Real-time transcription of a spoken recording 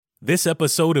This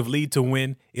episode of Lead to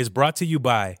Win is brought to you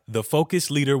by the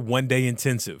Focus Leader One Day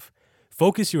Intensive.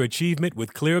 Focus your achievement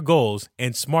with clear goals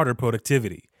and smarter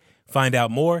productivity. Find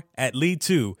out more at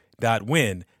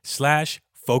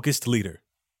lead2.win/focusedleader.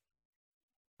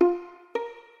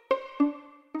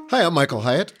 Hi, I'm Michael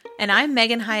Hyatt. And I'm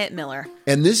Megan Hyatt Miller.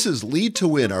 And this is Lead to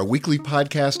Win, our weekly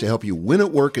podcast to help you win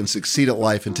at work and succeed at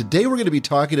life. And today we're going to be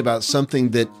talking about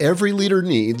something that every leader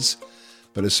needs,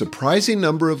 but a surprising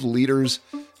number of leaders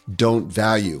don't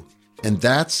value, and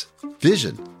that's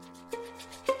vision.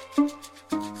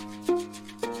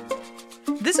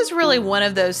 This is really one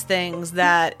of those things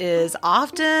that is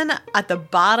often at the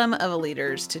bottom of a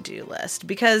leader's to-do list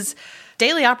because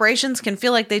daily operations can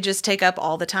feel like they just take up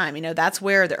all the time. You know, that's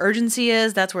where the urgency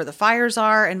is, that's where the fires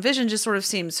are, and vision just sort of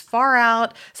seems far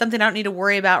out, something I don't need to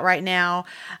worry about right now.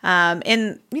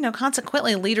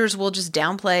 Consequently, leaders will just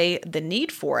downplay the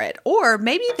need for it, or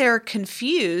maybe they're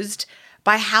confused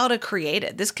by how to create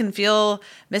it. This can feel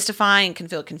mystifying, can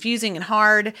feel confusing and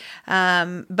hard,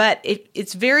 but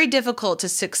it's very difficult to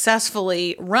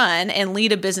successfully run and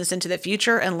lead a business into the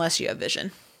future unless you have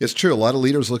vision. It's true. A lot of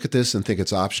leaders look at this and think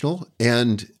it's optional,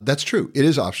 and that's true. It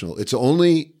is optional. It's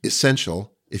only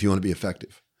essential if you want to be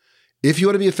effective. If you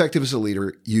want to be effective as a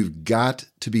leader, you've got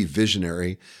to be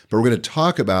visionary, but we're going to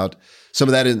talk about some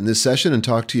of that in this session and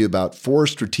talk to you about 4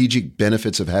 strategic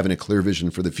benefits of having a clear vision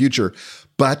for the future.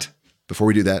 But before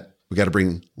we do that, we got to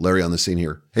bring Larry on the scene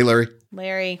here. Hey, Larry.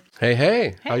 Larry.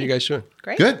 Hey. How are you guys doing?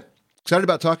 Great. Good. Excited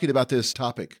about talking about this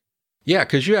topic. Yeah,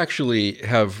 because you actually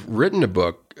have written a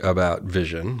book about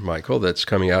vision, Michael, that's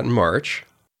coming out in March.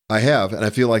 I have, and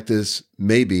I feel like this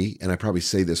may be, and I probably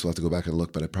say this, we'll have to go back and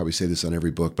look, but I probably say this on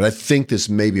every book, but I think this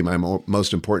may be my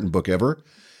most important book ever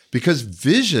because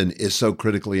vision is so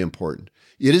critically important.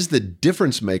 It is the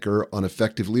difference maker on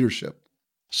effective leadership.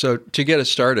 So to get us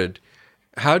started,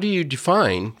 how do you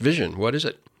define vision? What is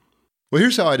it? Well,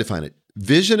 here's how I define it.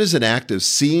 Vision is an act of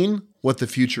seeing what the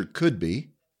future could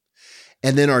be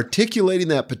and then articulating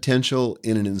that potential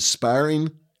in an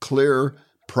inspiring, clear,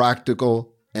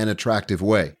 practical, and attractive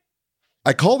way.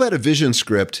 I call that a vision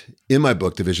script in my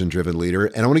book, The Vision Driven Leader,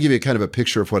 and I want to give you kind of a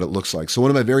picture of what it looks like. So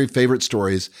one of my very favorite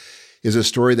stories is a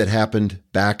story that happened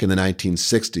back in the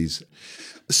 1960s.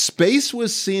 Space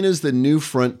was seen as the new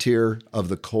frontier of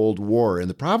the Cold War, and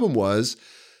the problem was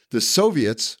the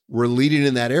Soviets were leading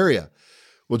in that area.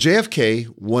 Well,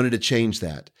 JFK wanted to change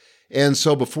that. And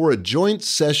so before a joint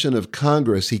session of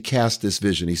Congress, he cast this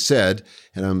vision. He said,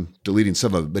 and I'm deleting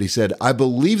some of it, but he said, "I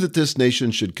believe that this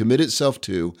nation should commit itself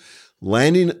to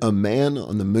landing a man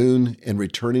on the moon and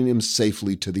returning him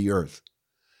safely to the earth."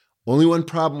 Only one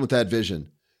problem with that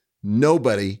vision.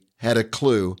 Nobody had a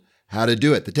clue how to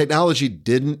do it. The technology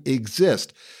didn't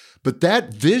exist. But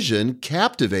that vision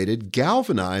captivated,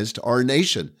 galvanized our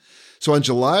nation. So on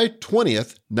July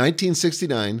 20th,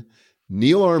 1969,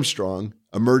 Neil Armstrong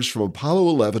emerged from Apollo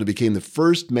 11 and became the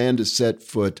first man to set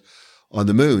foot on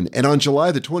the moon. And on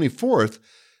July the 24th,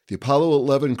 the Apollo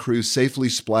 11 crew safely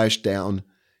splashed down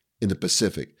in the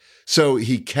Pacific. So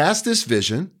he cast this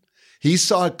vision. He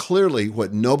saw clearly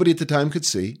what nobody at the time could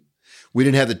see. We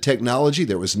didn't have the technology.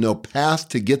 There was no path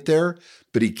to get there,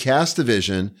 but he cast the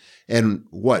vision. And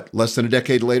less than a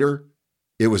decade later,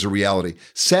 it was a reality.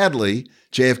 Sadly,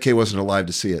 JFK wasn't alive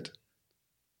to see it,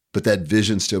 but that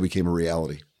vision still became a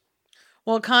reality.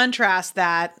 Well, contrast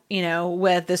that,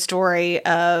 with the story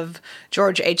of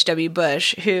George H.W.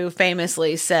 Bush, who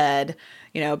famously said,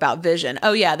 about vision.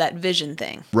 Oh, yeah, that vision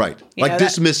thing. Right.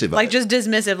 Dismissive. Like just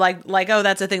dismissive, like, oh,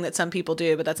 that's a thing that some people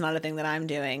do, but that's not a thing that I'm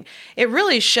doing. It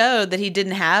really showed that he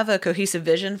didn't have a cohesive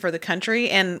vision for the country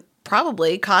and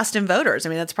probably cost him voters. I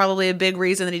mean, that's probably a big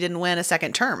reason that he didn't win a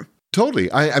second term.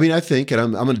 Totally. I think, and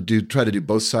I'm going to try to do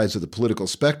both sides of the political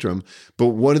spectrum, but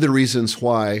one of the reasons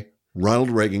why Ronald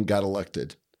Reagan got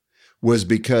elected was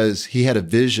because he had a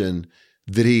vision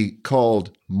that he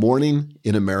called Morning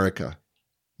in America.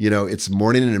 It's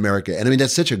morning in America. And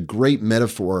that's such a great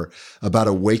metaphor about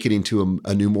awakening to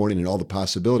a new morning and all the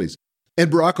possibilities.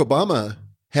 And Barack Obama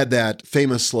had that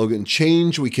famous slogan,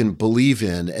 "Change we can believe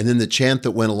in," and then the chant that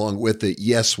went along with it,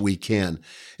 "Yes, we can."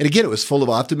 And again, it was full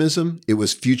of optimism. It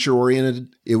was future-oriented.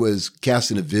 It was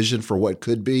casting a vision for what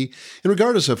could be. And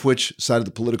regardless of which side of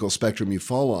the political spectrum you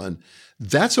fall on,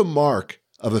 that's a mark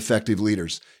of effective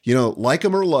leaders. Like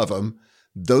them or love them,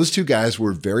 those two guys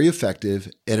were very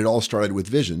effective, and it all started with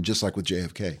vision, just like with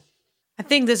JFK. I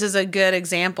think this is a good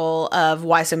example of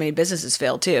why so many businesses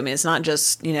fail too. I mean, it's not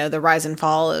just, the rise and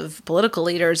fall of political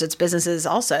leaders, it's businesses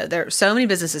also. So many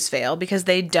businesses fail because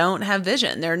they don't have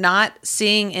vision. They're not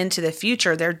seeing into the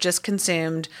future. They're just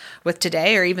consumed with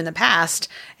today or even the past,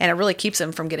 and it really keeps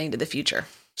them from getting to the future.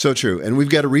 So true. And we've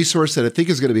got a resource that I think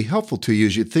is going to be helpful to you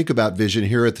as you think about vision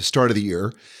here at the start of the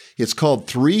year. It's called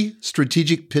 3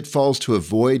 Strategic Pitfalls to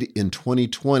Avoid in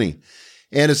 2020.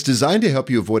 And it's designed to help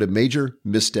you avoid a major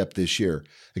misstep this year.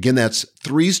 Again, that's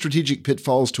 3 Strategic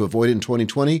Pitfalls to Avoid in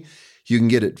 2020. You can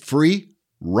get it free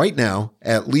right now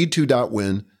at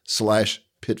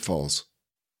lead2.win/pitfalls.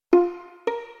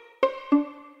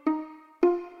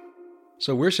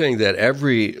 So we're saying that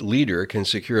every leader can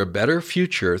secure a better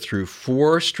future through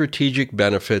 4 strategic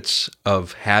benefits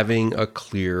of having a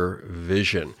clear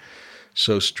vision.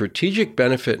 So strategic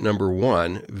benefit number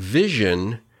 1,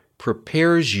 vision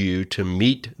prepares you to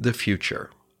meet the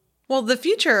future. Well, the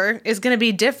future is going to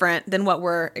be different than what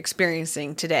we're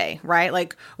experiencing today, right?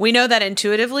 Like we know that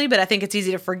intuitively, but I think it's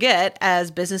easy to forget as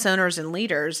business owners and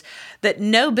leaders that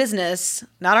no business,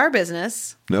 not our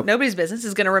business, nobody's business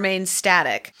is going to remain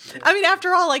static. I mean,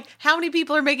 after all, like how many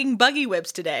people are making buggy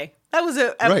whips today? That was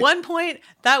at one point,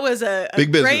 that was a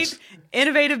big great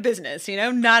innovative business,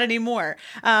 not anymore.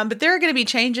 But there are going to be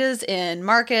changes in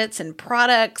markets and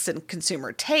products and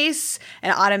consumer tastes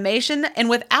and automation. And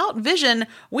without vision,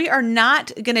 we are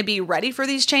not going to be ready for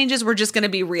these changes. We're just going to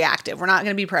be reactive. We're not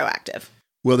going to be proactive.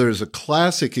 Well, there's a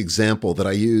classic example that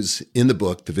I use in the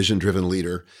book, The Vision-Driven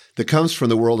Leader, that comes from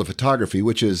the world of photography,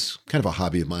 which is kind of a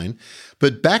hobby of mine.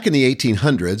 But back in the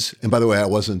 1800s, and by the way, I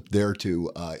wasn't there to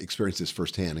experience this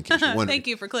firsthand, in case you're wondering. Thank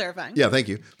you for clarifying. Yeah, thank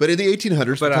you. But in the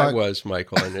 1800s... But I was,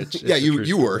 Michael, and it's yeah, you were.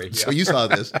 Story, yeah. So you saw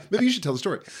this. Maybe you should tell the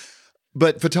story.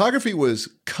 But photography was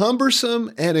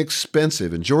cumbersome and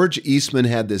expensive, and George Eastman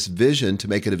had this vision to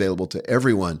make it available to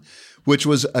everyone, which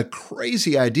was a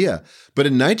crazy idea. But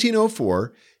in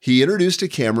 1904, he introduced a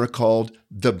camera called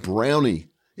the Brownie.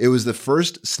 It was the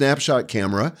first snapshot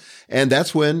camera, and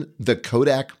that's when the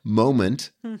Kodak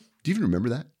moment, do you even remember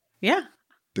that? Yeah.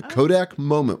 The Kodak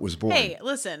moment was born. Hey,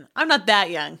 listen, I'm not that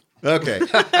young. Okay,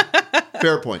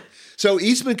 fair point. So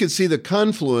Eastman could see the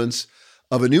confluence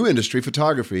of a new industry,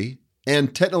 photography,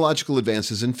 and technological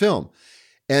advances in film.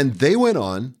 And they went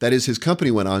on, that is, his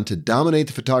company went on to dominate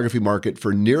the photography market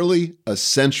for nearly a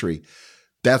century.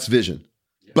 That's vision.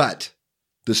 Yeah. But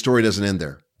the story doesn't end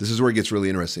there. This is where it gets really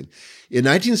interesting. In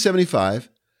 1975,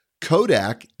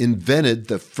 Kodak invented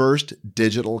the first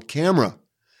digital camera.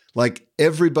 Like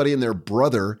everybody and their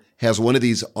brother has one of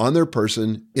these on their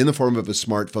person in the form of a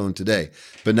smartphone today.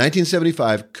 But in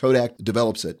 1975, Kodak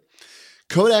develops it.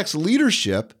 Kodak's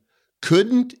leadership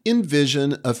couldn't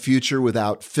envision a future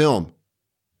without film.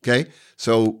 Okay,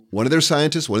 so one of their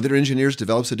scientists, one of their engineers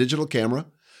develops a digital camera,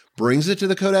 brings it to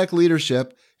the Kodak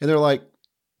leadership, and they're like,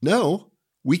 no,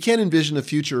 we can't envision a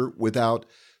future without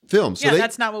film. So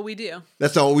that's not what we do.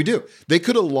 That's not what we do. They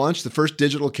could have launched the first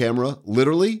digital camera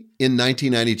literally in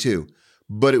 1992,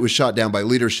 but it was shot down by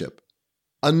leadership.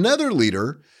 Another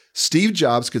leader, Steve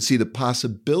Jobs, could see the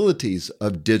possibilities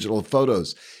of digital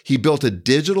photos. He built a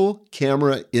digital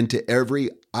camera into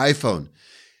every iPhone.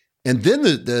 And then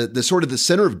the sort of the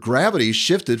center of gravity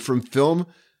shifted from film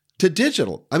to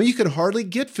digital. I mean, you can hardly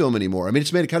get film anymore. I mean,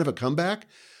 it's made a kind of a comeback,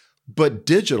 but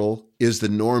digital is the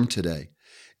norm today.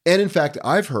 And in fact,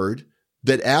 I've heard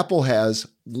that Apple has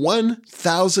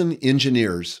 1,000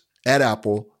 engineers at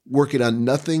Apple working on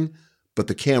nothing but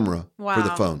the camera for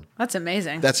the phone. That's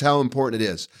amazing. That's how important it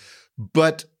is.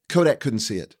 But Kodak couldn't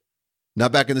see it.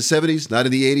 Not back in the 70s, not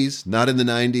in the 80s, not in the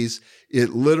 90s.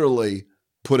 It literally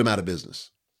put them out of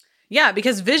business. Yeah,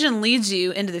 because vision leads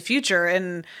you into the future,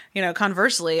 and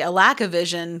conversely, a lack of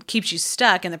vision keeps you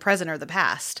stuck in the present or the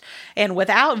past. And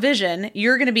without vision,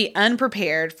 you're going to be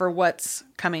unprepared for what's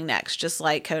coming next, just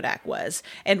like Kodak was.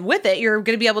 And with it, you're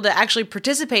going to be able to actually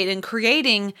participate in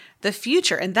creating the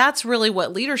future. And that's really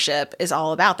what leadership is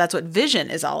all about. That's what vision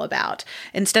is all about,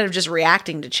 instead of just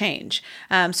reacting to change.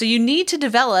 So you need to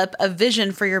develop a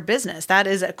vision for your business. That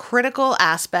is a critical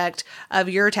aspect of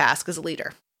your task as a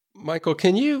leader. Michael,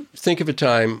 can you think of a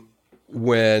time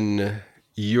when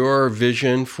your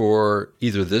vision for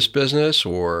either this business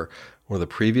or the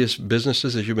previous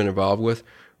businesses that you've been involved with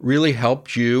really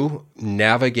helped you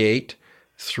navigate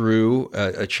through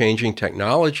a changing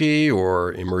technology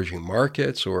or emerging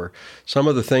markets or some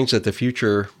of the things that the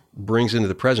future brings into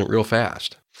the present real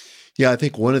fast? Yeah, I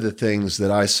think one of the things that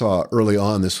I saw early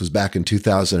on, this was back in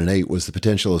 2008, was the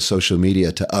potential of social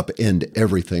media to upend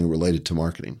everything related to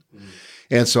marketing.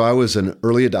 And so I was an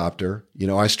early adopter.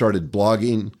 I started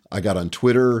blogging. I got on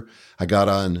Twitter. I got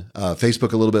on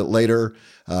Facebook a little bit later.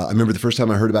 I remember the first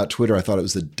time I heard about Twitter, I thought it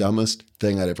was the dumbest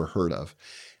thing I'd ever heard of.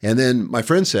 And then my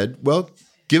friend said, well,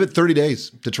 give it 30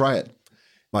 days to try it.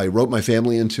 I wrote my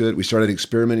family into it. We started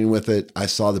experimenting with it. I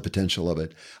saw the potential of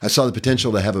it. I saw the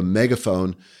potential to have a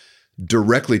megaphone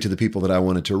directly to the people that I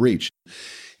wanted to reach.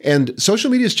 And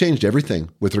social media has changed everything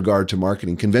with regard to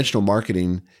marketing. Conventional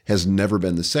marketing has never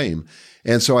been the same.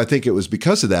 And so I think it was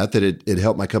because of that it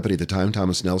helped my company at the time,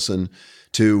 Thomas Nelson,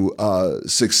 to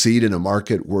succeed in a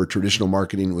market where traditional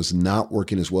marketing was not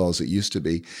working as well as it used to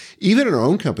be. Even in our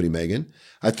own company, Megan,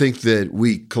 I think that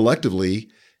we collectively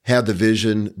had the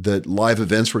vision that live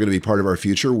events were going to be part of our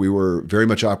future. We were very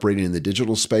much operating in the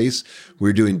digital space. We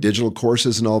were doing digital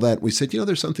courses and all that. We said,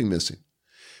 there's something missing.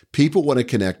 People want to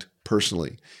connect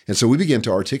personally. And so we began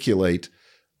to articulate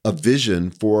a vision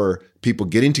for people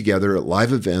getting together at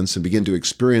live events and begin to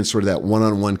experience sort of that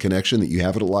one-on-one connection that you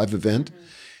have at a live event.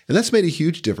 And that's made a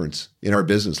huge difference in our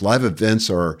business. Live events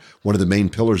are one of the main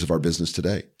pillars of our business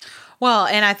today. Well,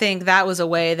 and I think that was a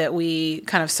way that we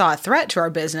kind of saw a threat to our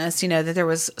business, that there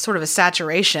was sort of a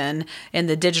saturation in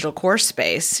the digital course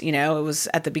space. It was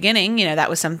at the beginning, that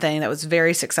was something that was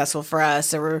very successful for us.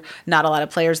 There were not a lot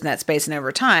of players in that space. And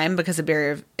over time, because the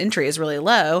barrier of entry is really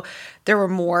low, there were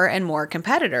more and more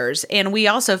competitors. And we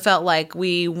also felt like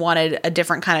we wanted a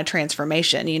different kind of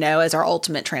transformation, as our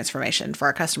ultimate transformation for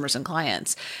our customers and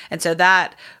clients. And so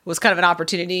that was kind of an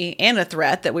opportunity and a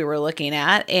threat that we were looking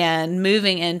at, and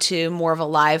moving into more of a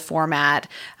live format,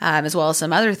 as well as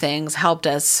some other things helped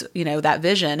us, that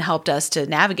vision helped us to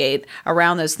navigate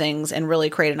around those things and really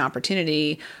create an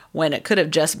opportunity when it could have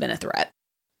just been a threat.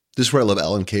 This is where I love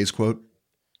Alan Kay's quote.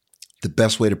 The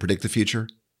best way to predict the future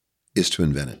is to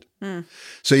invent it.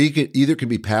 So you can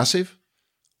be passive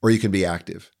or you can be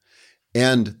active.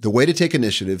 And the way to take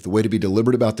initiative, the way to be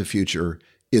deliberate about the future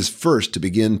is first to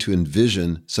begin to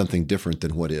envision something different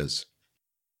than what is.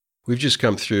 We've just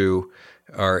come through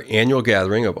our annual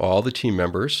gathering of all the team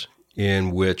members,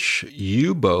 in which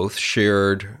you both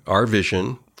shared our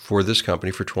vision for this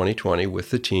company for 2020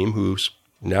 with the team who's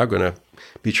now going to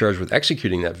be charged with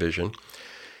executing that vision.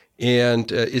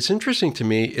 And it's interesting to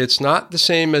me, it's not the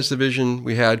same as the vision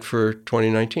we had for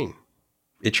 2019.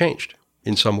 It changed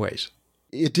in some ways.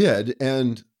 It did.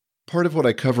 And part of what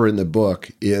I cover in the book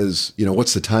is,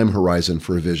 what's the time horizon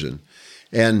for a vision?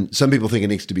 And some people think it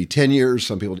needs to be 10 years.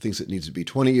 Some people think it needs to be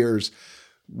 20 years.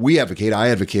 I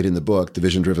advocate in the book, The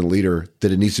Vision Driven Leader,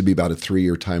 that it needs to be about a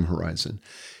 3-year time horizon.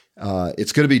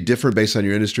 It's going to be different based on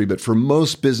your industry, but for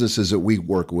most businesses that we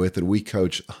work with, and we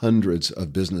coach hundreds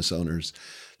of business owners,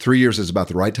 3 years is about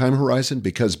the right time horizon,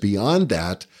 because beyond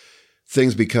that,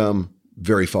 things become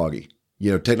very foggy.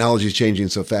 Technology is changing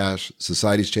so fast,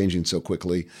 society's changing so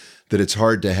quickly that it's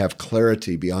hard to have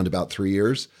clarity beyond about 3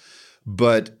 years.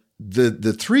 But the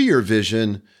 3-year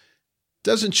vision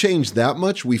doesn't change that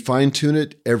much. We fine-tune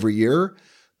it every year,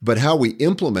 but how we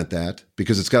implement that,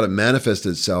 because it's got to manifest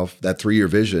itself, that 3-year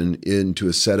vision, into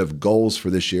a set of goals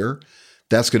for this year,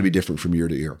 that's going to be different from year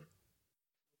to year.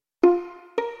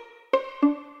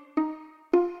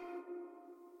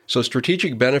 So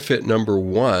strategic benefit number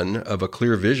 1 of a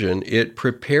clear vision, it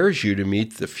prepares you to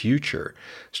meet the future.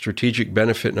 Strategic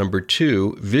benefit number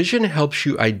 2, vision helps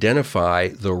you identify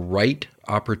the right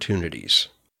opportunities.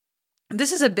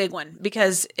 This is a big one,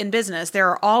 because in business, there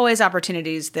are always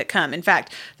opportunities that come. In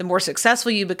fact, the more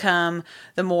successful you become,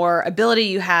 the more ability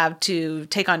you have to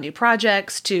take on new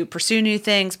projects, to pursue new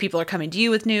things. People are coming to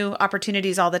you with new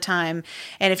opportunities all the time.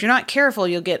 And if you're not careful,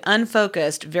 you'll get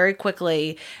unfocused very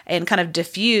quickly and kind of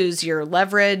diffuse your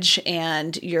leverage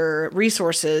and your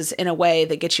resources in a way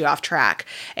that gets you off track.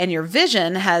 And your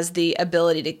vision has the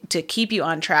ability to keep you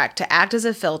on track, to act as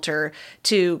a filter,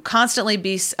 to constantly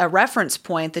be a reference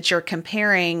point that you're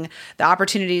comparing the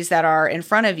opportunities that are in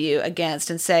front of you against,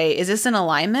 and say, is this in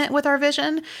alignment with our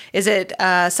vision? Is it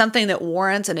something that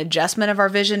warrants an adjustment of our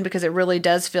vision because it really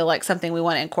does feel like something we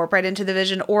want to incorporate into the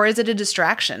vision, or is it a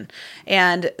distraction?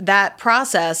 And that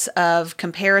process of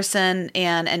comparison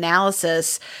and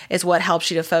analysis is what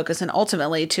helps you to focus and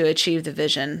ultimately to achieve the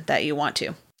vision that you want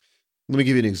to. Let me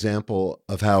give you an example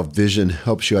of how vision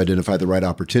helps you identify the right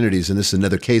opportunities. And this is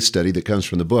another case study that comes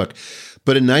from the book.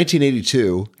 But in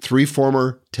 1982, 3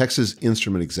 former Texas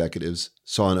Instrument executives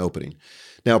saw an opening.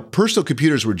 Now, personal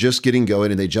computers were just getting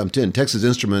going and they jumped in. Texas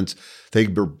Instruments, they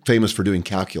were famous for doing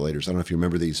calculators. I don't know if you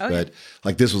remember these, but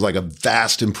this was like a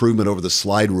vast improvement over the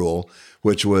slide rule,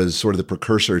 which was sort of the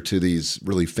precursor to these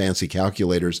really fancy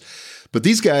calculators. But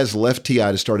these guys left TI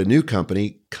to start a new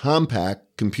company, Compaq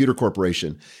Computer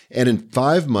Corporation. And in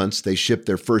 5 months, they shipped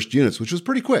their first units, which was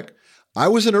pretty quick. I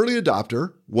was an early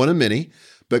adopter, one of many,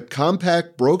 but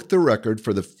Compaq broke the record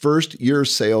for the first year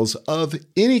sales of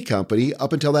any company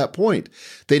up until that point.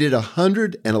 They did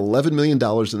 $111 million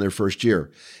in their first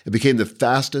year. It became the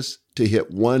fastest to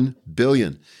hit $1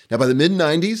 billion. Now, by the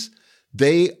mid-90s,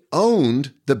 they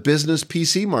owned the business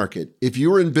PC market. If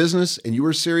you were in business and you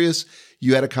were serious,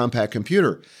 you had a Compaq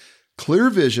computer.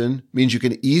 Clear vision means you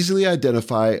can easily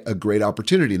identify a great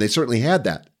opportunity. They certainly had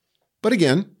that. But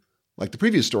again, like the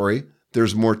previous story,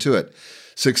 there's more to it.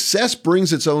 Success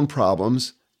brings its own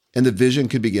problems, and the vision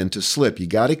can begin to slip. You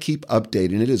got to keep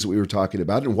updating it, as we were talking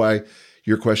about, and why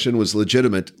your question was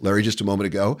legitimate, Larry, just a moment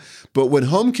ago. But when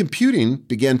home computing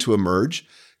began to emerge,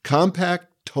 Compaq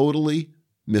totally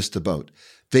missed the boat.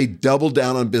 They doubled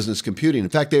down on business computing. In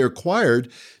fact, they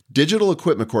acquired Digital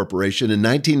Equipment Corporation in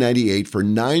 1998 for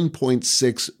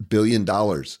 $9.6 billion.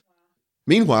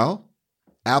 Meanwhile,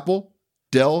 Apple,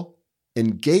 Dell,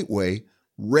 and Gateway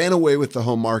ran away with the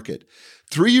home market.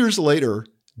 3 years later,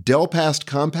 Dell passed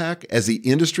Compaq as the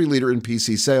industry leader in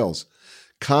PC sales.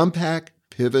 Compaq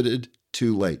pivoted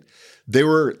too late. They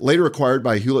were later acquired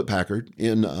by Hewlett-Packard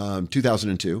in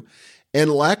 2002,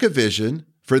 and lack of vision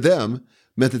for them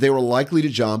meant that they were likely to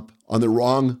jump on the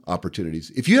wrong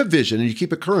opportunities. If you have vision and you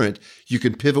keep it current, you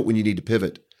can pivot when you need to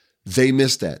pivot. They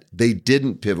missed that. They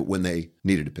didn't pivot when they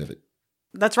needed to pivot.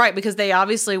 That's right, because they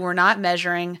obviously were not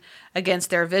measuring against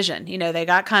their vision. You know, they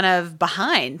got kind of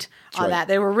behind on that.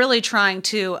 They were really trying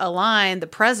to align the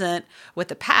present with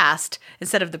the past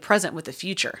instead of the present with the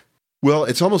future. Well,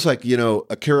 it's almost like,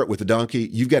 a carrot with a donkey.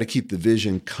 You've got to keep the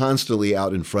vision constantly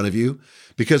out in front of you,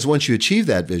 because once you achieve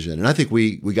that vision, and I think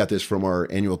we got this from our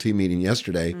annual team meeting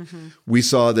yesterday, we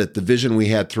saw that the vision we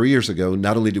had 3 years ago,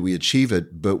 not only did we achieve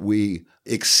it, but we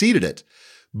exceeded it.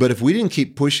 But if we didn't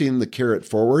keep pushing the carrot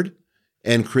forward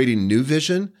and creating new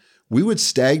vision, we would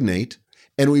stagnate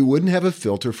and we wouldn't have a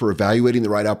filter for evaluating the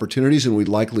right opportunities, and we'd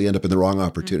likely end up in the wrong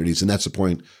opportunities. And that's the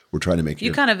point we're trying to make here.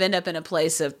 You kind of end up in a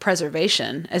place of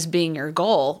preservation as being your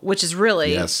goal, which is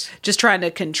really just trying to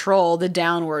control the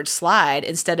downward slide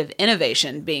instead of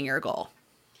innovation being your goal.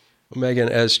 Well, Megan,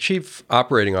 as Chief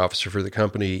Operating Officer for the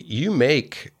company, you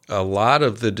make a lot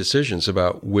of the decisions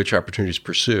about which opportunities to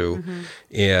pursue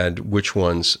and which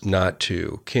ones not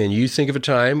to. Can you think of a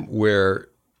time where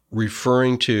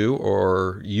referring to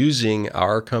or using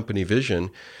our company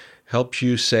vision helps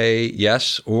you say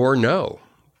yes or no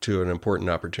to an important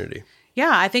opportunity?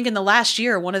 Yeah, I think in the last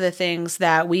year, one of the things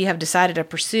that we have decided to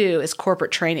pursue is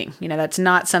corporate training. That's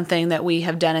not something that we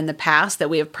have done in the past, that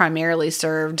we have primarily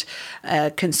served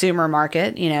a consumer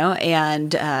market,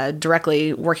 and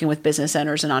directly working with business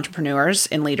owners and entrepreneurs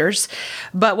and leaders.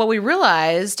 But what we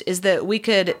realized is that we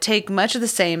could take much of the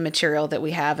same material that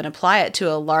we have and apply it to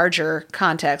a larger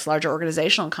context, larger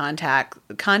organizational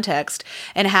context,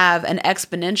 and have an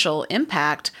exponential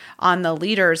impact on the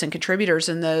leaders and contributors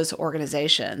in those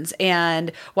organizations. And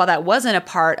while that wasn't a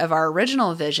part of our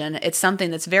original vision, it's something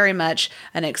that's very much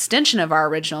an extension of our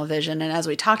original vision. And as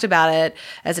we talked about it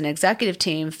as an executive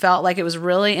team, felt like it was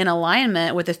really in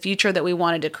alignment with the future that we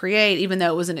wanted to create, even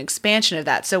though it was an expansion of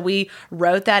that. So we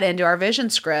wrote that into our vision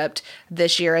script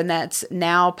this year, and that's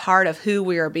now part of who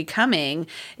we are becoming,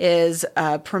 is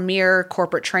a premier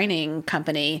corporate training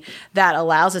company that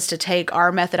allows us to take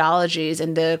our methodologies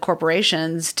into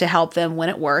corporations to help them win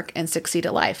at work and succeed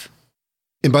at life.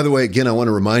 And by the way, again, I want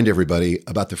to remind everybody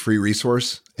about the free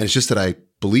resource. And it's just that I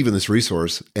believe in this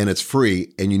resource, and it's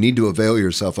free, and you need to avail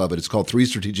yourself of it. It's called 3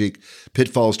 Strategic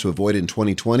Pitfalls to Avoid in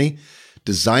 2020,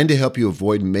 designed to help you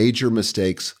avoid major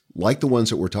mistakes like the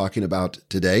ones that we're talking about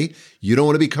today. You don't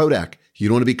want to be Kodak. You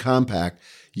don't want to be Compaq.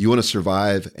 You want to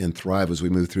survive and thrive as we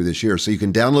move through this year. So you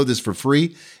can download this for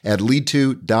free at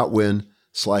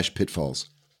lead2.win/pitfalls.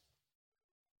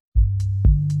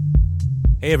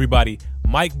 Hey everybody,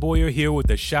 Mike Boyer here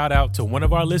with a shout out to one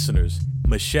of our listeners,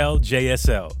 Michelle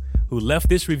JSL, who left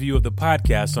this review of the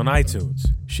podcast on iTunes.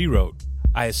 She wrote,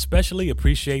 "I especially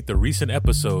appreciate the recent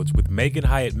episodes with Megan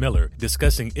Hyatt Miller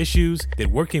discussing issues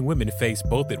that working women face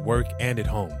both at work and at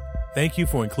home. Thank you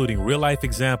for including real-life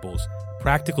examples,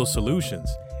 practical solutions,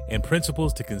 and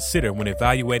principles to consider when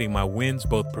evaluating my wins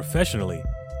both professionally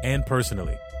and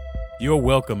personally." You're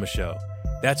welcome, Michelle.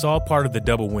 That's all part of the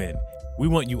double win. We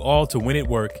want you all to win at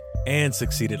work and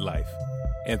succeed at life.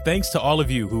 And thanks to all of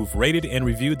you who've rated and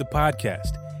reviewed the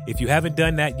podcast. If you haven't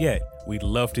done that yet, we'd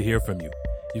love to hear from you.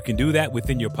 You can do that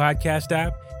within your podcast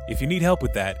app. If you need help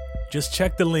with that, just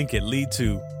check the link at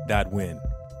lead2.win.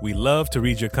 We love to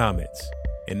read your comments.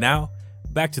 And now,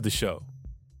 back to the show.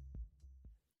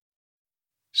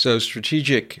 So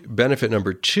strategic benefit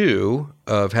number 2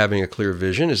 of having a clear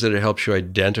vision is that it helps you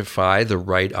identify the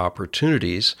right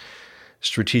opportunities.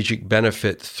 Strategic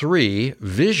benefit 3,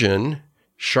 vision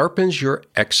sharpens your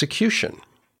execution.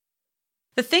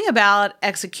 The thing about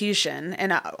execution,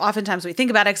 and oftentimes we think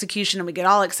about execution and we get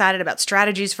all excited about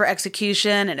strategies for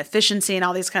execution and efficiency and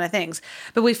all these kind of things,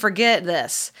 but we forget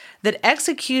this, that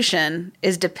execution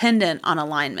is dependent on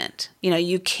alignment.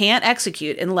 You can't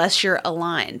execute unless you're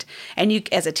aligned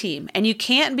as a team, and you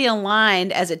can't be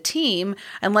aligned as a team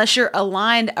unless you're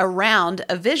aligned around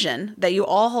a vision that you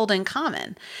all hold in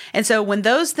common. And so when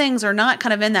those things are not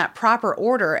kind of in that proper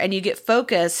order and you get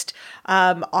focused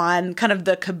on kind of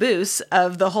the caboose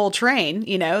of the whole train,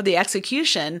 the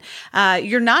execution,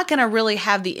 you're not going to really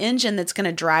have the engine that's going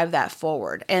to drive that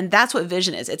forward. And that's what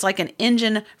vision is. It's like an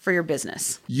engine for your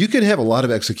business. You can have a lot of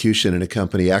execution in a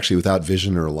company actually without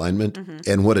vision or alignment.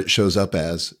 And what it shows up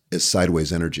as is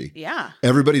sideways energy. Yeah.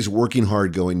 Everybody's working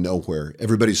hard going nowhere.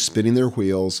 Everybody's spinning their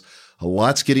wheels. A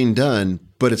lot's getting done,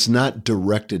 but it's not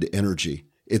directed energy.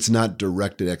 It's not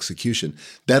directed execution.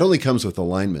 That only comes with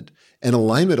alignment. And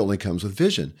alignment only comes with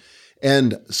vision.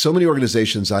 And so many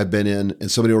organizations I've been in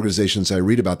and so many organizations I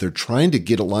read about, they're trying to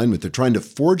get alignment. They're trying to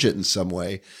forge it in some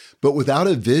way. But without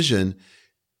a vision,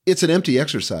 it's an empty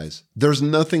exercise. There's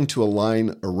nothing to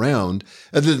align around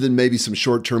other than maybe some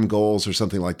short-term goals or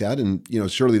something like that. And,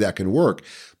 surely that can work.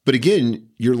 But again,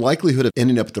 your likelihood of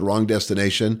ending up at the wrong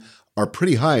destination are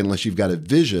pretty high unless you've got a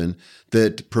vision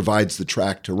that provides the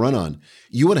track to run on.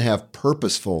 You want to have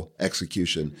purposeful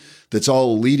execution that's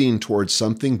all leading towards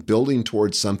something, building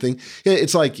towards something.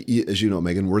 It's like, as you know,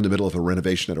 Megan, we're in the middle of a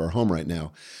renovation at our home right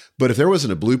now. But if there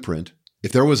wasn't a blueprint,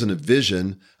 if there wasn't a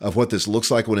vision of what this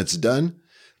looks like when it's done,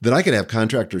 then I could have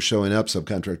contractors showing up,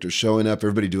 subcontractors showing up,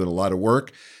 everybody doing a lot of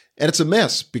work. And it's a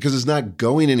mess because it's not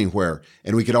going anywhere.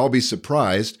 And we could all be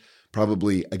surprised,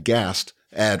 probably aghast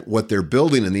at what they're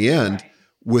building in the end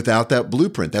without that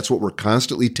blueprint. That's what we're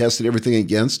constantly testing everything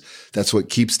against. That's what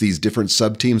keeps these different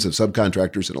sub-teams of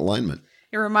subcontractors in alignment.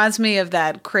 It reminds me of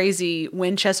that crazy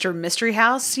Winchester Mystery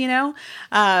House, you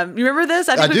remember this?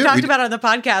 I think we've talked about it on the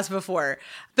podcast before.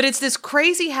 But it's this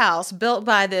crazy house built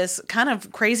by this kind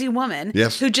of crazy woman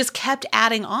who just kept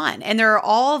adding on. And there are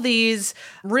all these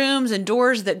rooms and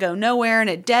doors that go nowhere and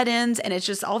it dead ends. And it's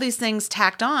just all these things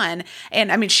tacked on.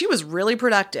 And I mean, she was really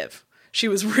productive. She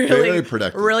was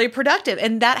really productive.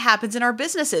 And that happens in our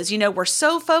businesses. We're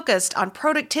so focused on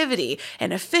productivity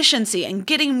and efficiency and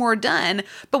getting more done,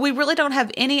 but we really don't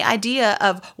have any idea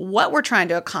of what we're trying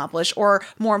to accomplish or,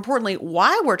 more importantly,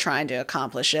 why we're trying to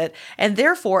accomplish it. And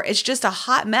therefore, it's just a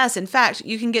hot mess. In fact,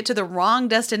 you can get to the wrong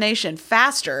destination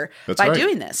faster by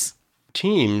doing this.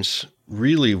 Teams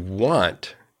really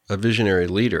want a visionary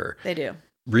leader. They do.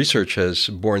 Research has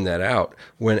borne that out.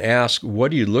 When asked, what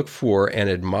do you look for and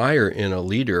admire in a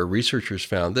leader, researchers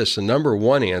found this. The number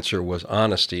one answer was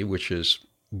honesty, which is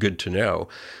good to know.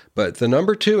 But the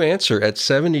number two answer at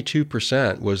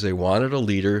 72% was they wanted a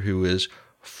leader who is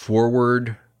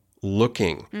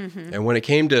forward-looking. And when it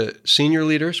came to senior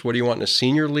leaders, what do you want in a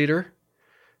senior leader?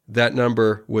 That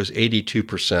number was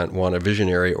 82% want a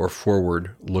visionary or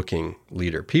forward-looking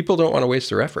leader. People don't want to waste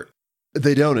their effort.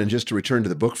 They don't. And just to return to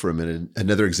the book for a minute,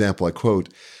 another example I quote,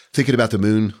 thinking about the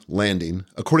moon landing,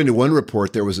 according to one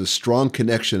report, there was a strong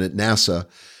connection at NASA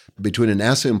between a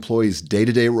NASA employee's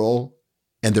day-to-day role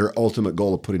and their ultimate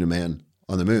goal of putting a man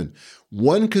on the moon.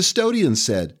 One custodian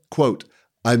said, quote,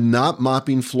 "I'm not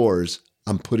mopping floors,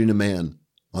 I'm putting a man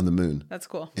on the moon." That's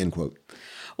cool. End quote.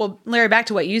 Well, Larry, back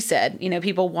to what you said,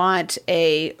 people want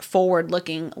a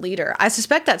forward-looking leader. I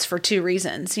suspect that's for two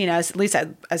reasons. At least I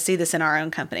see this in our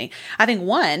own company. I think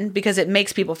one, because it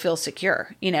makes people feel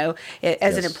secure.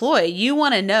 As an employee, you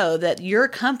want to know that your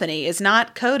company is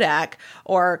not Kodak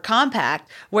or Compaq,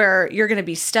 where you're going to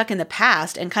be stuck in the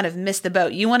past and kind of miss the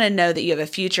boat. You want to know that you have a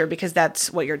future because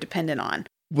that's what you're dependent on.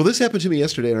 Well, this happened to me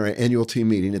yesterday in our annual team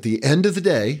meeting. At the end of the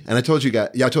day, and I told you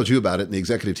about it and the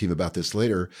executive team about this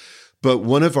later, but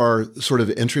one of our sort of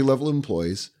entry-level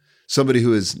employees, somebody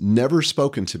who has never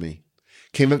spoken to me,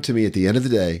 came up to me at the end of the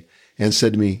day and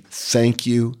said to me, "Thank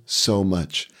you so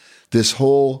much. This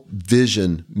whole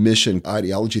vision, mission,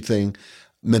 ideology thing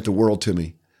meant the world to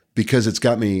me because it's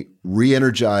got me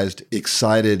re-energized,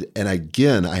 excited, and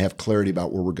again, I have clarity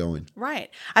about where we're going."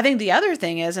 Right. I think the other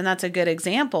thing is, and that's a good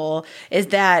example, is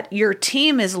that your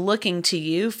team is looking to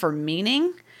you for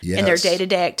meaning. Yes. In their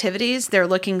day-to-day activities. They're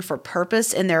looking for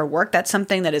purpose in their work. That's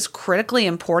something that is critically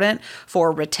important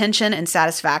for retention and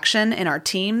satisfaction in our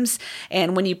teams.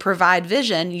 And when you provide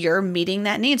vision, you're meeting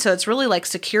that need. So it's really like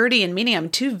security and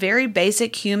meaning. Two very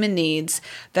basic human needs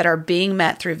that are being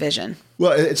met through vision.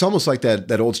 Well, it's almost like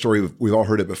that old story. We've all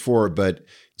heard it before, but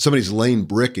somebody's laying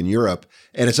brick in Europe,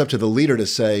 and it's up to the leader to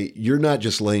say, "You're not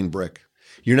just laying brick.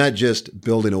 You're not just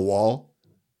building a wall.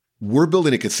 We're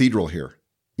building a cathedral here.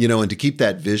 And to keep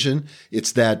that vision,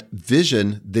 it's that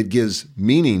vision that gives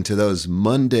meaning to those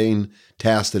mundane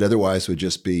tasks that otherwise would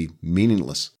just be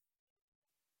meaningless.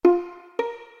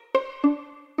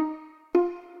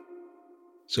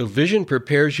 So vision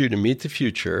prepares you to meet the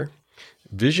future.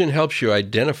 Vision helps you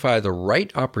identify the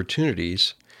right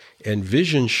opportunities, and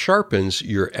vision sharpens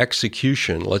your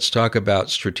execution. Let's talk about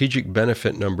strategic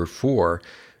benefit number 4.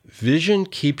 Vision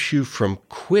keeps you from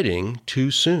quitting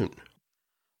too soon.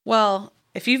 Well,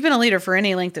 if you've been a leader for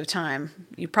any length of time,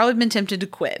 you've probably been tempted to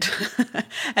quit.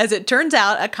 As it turns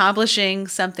out, accomplishing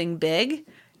something big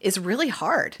is really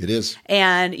hard. It is.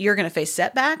 And you're going to face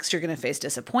setbacks. You're going to face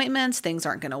disappointments. Things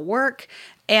aren't going to work.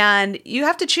 And you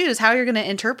have to choose how you're going to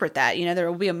interpret that.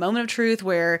 There will be a moment of truth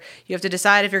where you have to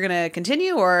decide if you're going to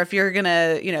continue or if you're going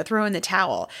to, throw in the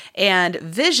towel. And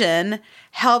vision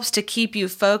helps to keep you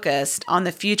focused on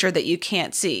the future that you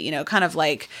can't see, kind of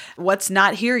like what's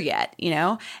not here yet,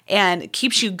 and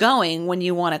keeps you going when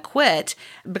you want to quit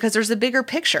because there's a bigger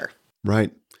picture.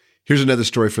 Right. Here's another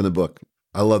story from the book.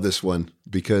 I love this one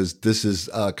because this is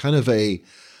kind of a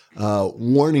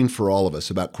warning for all of us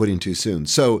about quitting too soon.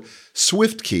 So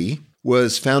SwiftKey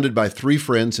was founded by 3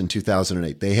 friends in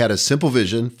 2008. They had a simple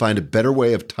vision, find a better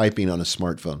way of typing on a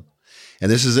smartphone.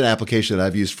 And this is an application that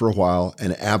I've used for a while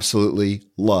and absolutely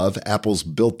love. Apple's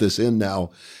built this in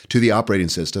now to the operating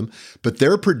system. But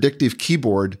their predictive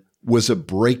keyboard was a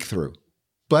breakthrough.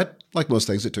 But like most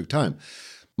things, it took time.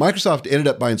 Microsoft ended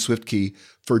up buying SwiftKey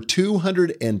for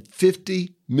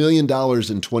 $250 million in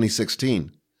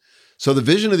 2016. So the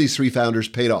vision of these 3 founders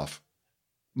paid off,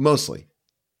 mostly.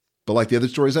 But like the other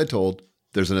stories I told,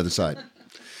 there's another side.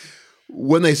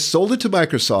 When they sold it to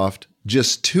Microsoft,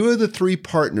 just 2 of the 3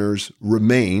 partners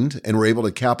remained and were able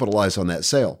to capitalize on that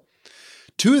sale.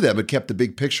 2 of them had kept the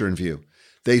big picture in view.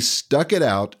 They stuck it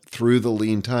out through the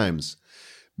lean times.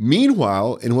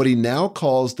 Meanwhile, in what he now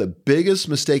calls the biggest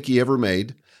mistake he ever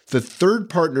made, the 3rd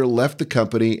partner left the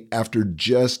company after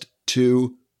just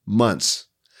 2 months.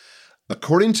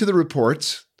 According to the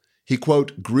reports, he,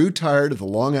 quote, grew tired of the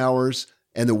long hours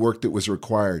and the work that was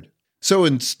required. So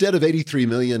instead of $83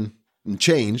 million and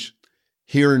change,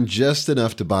 he earned just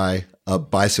enough to buy a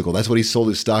bicycle. That's what he sold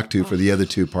his stock to for the other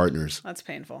 2 partners. That's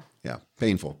painful. Yeah,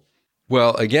 painful.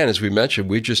 Well, again, as we mentioned,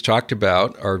 we just talked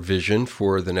about our vision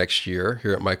for the next year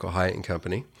here at Michael Hyatt &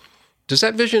 Company. Does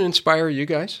that vision inspire you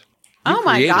guys? Oh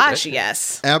my gosh,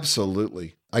 yes.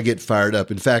 Absolutely. I get fired up.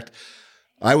 In fact,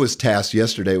 I was tasked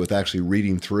yesterday with actually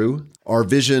reading through our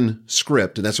vision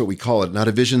script, and that's what we call it, not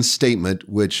a vision statement,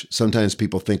 which sometimes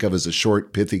people think of as a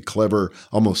short, pithy, clever,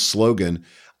 almost slogan.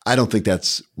 I don't think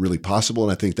that's really possible,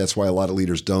 and I think that's why a lot of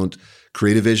leaders don't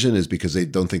create a vision, is because they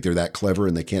don't think they're that clever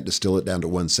and they can't distill it down to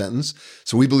one sentence.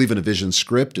 So we believe in a vision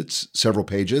script. It's several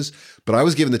pages, but I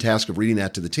was given the task of reading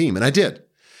that to the team, and I did.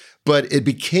 But it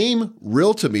became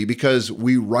real to me because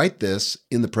we write this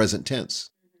in the present tense.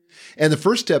 And the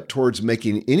first step towards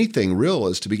making anything real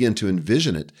is to begin to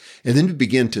envision it and then to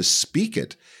begin to speak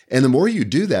it. And the more you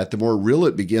do that, the more real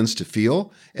it begins to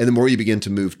feel and the more you begin to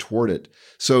move toward it.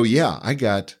 So yeah, I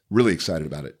got really excited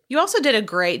about it. You also did a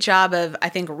great job of, I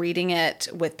think, reading it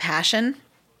with passion.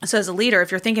 So as a leader, if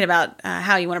you're thinking about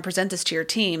how you want to present this to your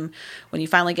team, when you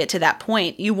finally get to that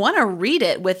point, you want to read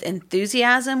it with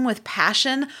enthusiasm, with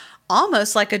passion,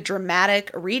 almost like a dramatic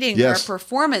reading or a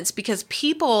performance, because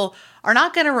people are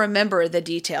not going to remember the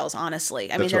details,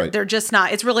 honestly. I mean, they're just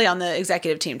not. It's really on the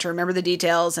executive team to remember the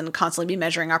details and constantly be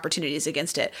measuring opportunities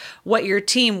against it. What your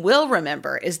team will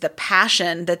remember is the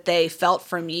passion that they felt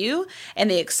from you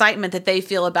and the excitement that they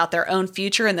feel about their own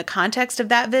future in the context of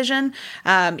that vision,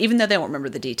 even though they won't remember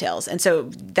the details. And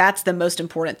so that's the most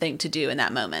important thing to do in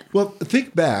that moment. Well,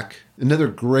 think back. Another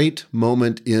great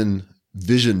moment in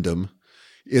visiondom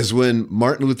is when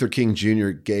Martin Luther King Jr.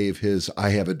 gave his I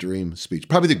Have a Dream speech,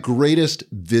 probably the greatest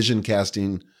vision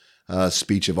casting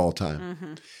speech of all time.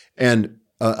 Mm-hmm. And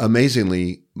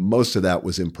amazingly, most of that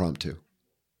was impromptu.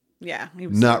 Yeah. He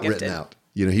was not gifted. written out.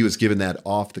 He was given that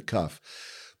off the cuff.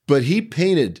 But he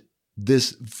painted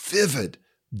this vivid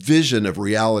vision of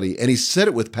reality, and he said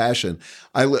it with passion.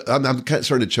 I'm kind of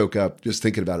starting to choke up just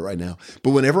thinking about it right now.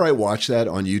 But whenever I watch that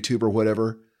on YouTube or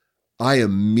whatever, I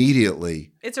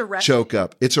immediately choke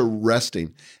up. It's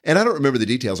arresting. And I don't remember the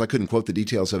details. I couldn't quote the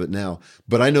details of it now.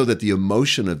 But I know that the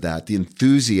emotion of that, the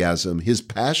enthusiasm, his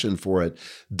passion for it,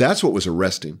 that's what was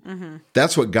arresting. Mm-hmm.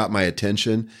 That's what got my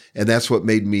attention. And that's what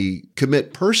made me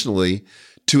commit personally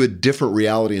to a different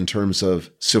reality in terms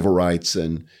of civil rights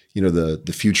and,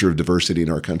 the future of diversity in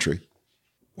our country.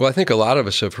 Well, I think a lot of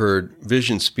us have heard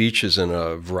vision speeches in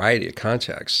a variety of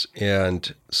contexts.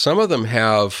 And some of them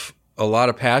have a lot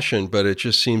of passion, but it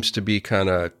just seems to be kind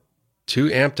of too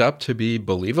amped up to be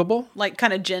believable? Like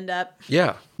kind of ginned up.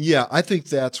 Yeah. Yeah, I think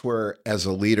that's where, as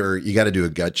a leader, you got to do a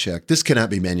gut check. This cannot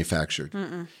be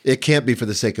manufactured. It can't be for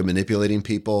the sake of manipulating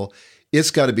people.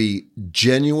 It's got to be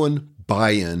genuine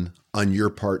buy-in on your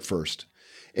part first.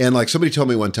 And like somebody told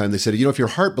me one time, they said, if your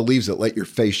heart believes it, let your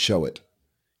face show it.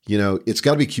 It's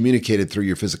got to be communicated through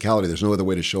your physicality. There's no other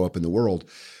way to show up in the world,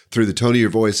 through the tone of your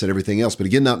voice and everything else. But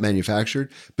again, not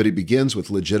manufactured, but it begins with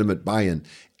legitimate buy-in.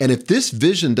 And if this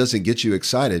vision doesn't get you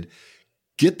excited,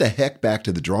 get the heck back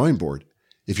to the drawing board.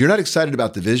 If you're not excited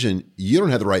about the vision, you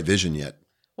don't have the right vision yet.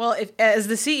 Well, as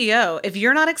the CEO, if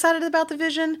you're not excited about the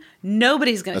vision,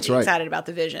 nobody's going to be excited about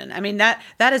the vision. I mean, that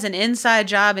is an inside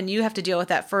job, and you have to deal with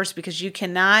that first, because you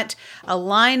cannot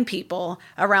align people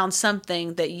around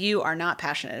something that you are not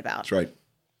passionate about. That's right.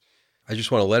 I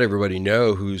just want to let everybody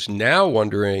know who's now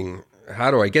wondering, how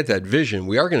do I get that vision?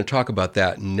 We are going to talk about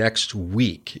that next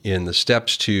week in the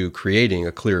steps to creating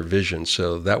a clear vision.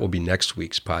 So that will be next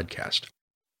week's podcast.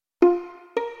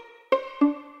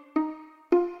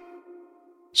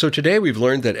 So today we've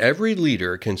learned that every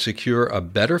leader can secure a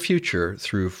better future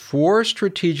through 4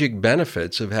 strategic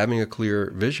benefits of having a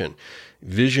clear vision.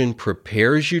 Vision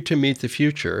prepares you to meet the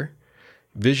future.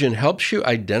 Vision helps you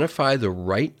identify the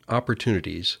right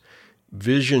opportunities.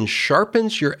 Vision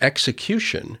sharpens your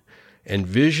execution. And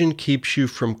vision keeps you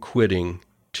from quitting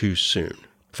too soon.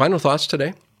 Final thoughts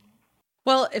today?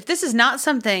 Well, if this is not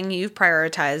something you've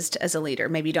prioritized as a leader,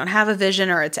 maybe you don't have a vision,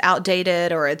 or it's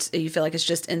outdated, or you feel like it's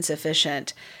just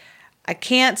insufficient, I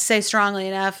can't say strongly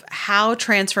enough how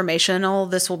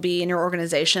transformational this will be in your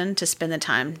organization to spend the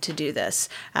time to do this.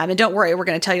 And don't worry, we're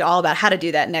going to tell you all about how to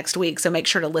do that next week, so make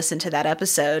sure to listen to that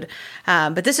episode.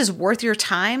 But this is worth your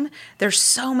time. There's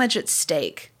so much at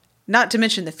stake, not to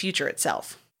mention the future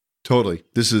itself. Totally.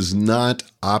 This is not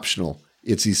optional.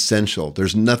 It's essential.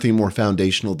 There's nothing more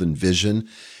foundational than vision.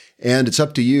 And it's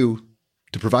up to you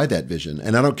to provide that vision.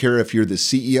 And I don't care if you're the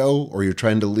CEO or you're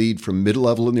trying to lead from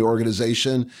mid-level in the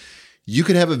organization, you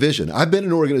can have a vision. I've been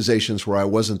in organizations where I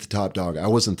wasn't the top dog. I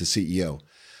wasn't the CEO.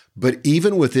 But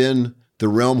even within the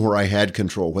realm where I had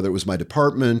control, whether it was my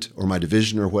department or my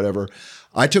division or whatever,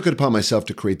 I took it upon myself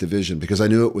to create the vision because I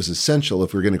knew it was essential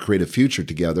if we were going to create a future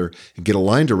together and get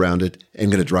aligned around it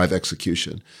and going to drive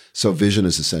execution. So vision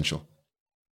is essential.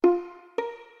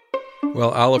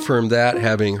 Well, I'll affirm that,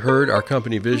 having heard our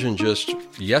company vision just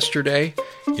yesterday,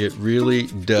 it really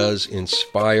does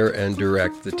inspire and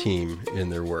direct the team in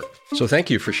their work. So thank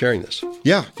you for sharing this.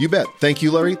 Yeah, you bet. Thank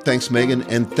you, Larry. Thanks, Megan.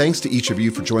 And thanks to each of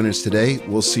you for joining us today.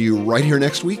 We'll see you right here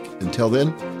next week. Until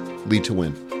then, lead to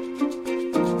win.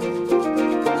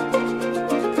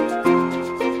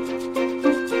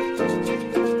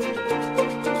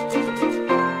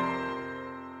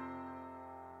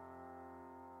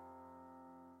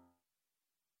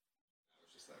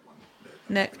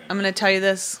 Nick, I'm going to tell you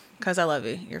this because I love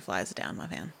you. Your fly's down, my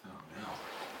man.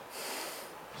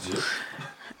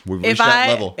 If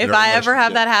I ever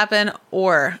have that happen,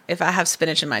 or if I have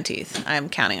spinach in my teeth, I'm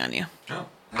counting on you.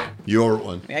 You owe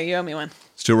one. Yeah, you owe me one.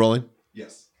 Still rolling?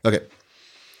 Yes. Okay.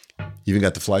 You even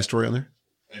got the fly story on there?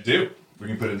 I do. We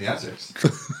can put it in the outtakes.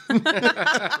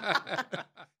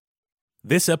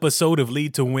 This episode of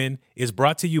Lead to Win is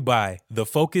brought to you by the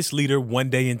Focus Leader One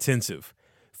Day Intensive.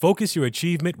 Focus your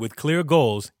achievement with clear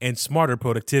goals and smarter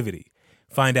productivity.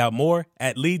 Find out more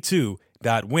at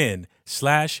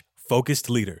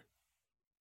lead2.win/focusedleader.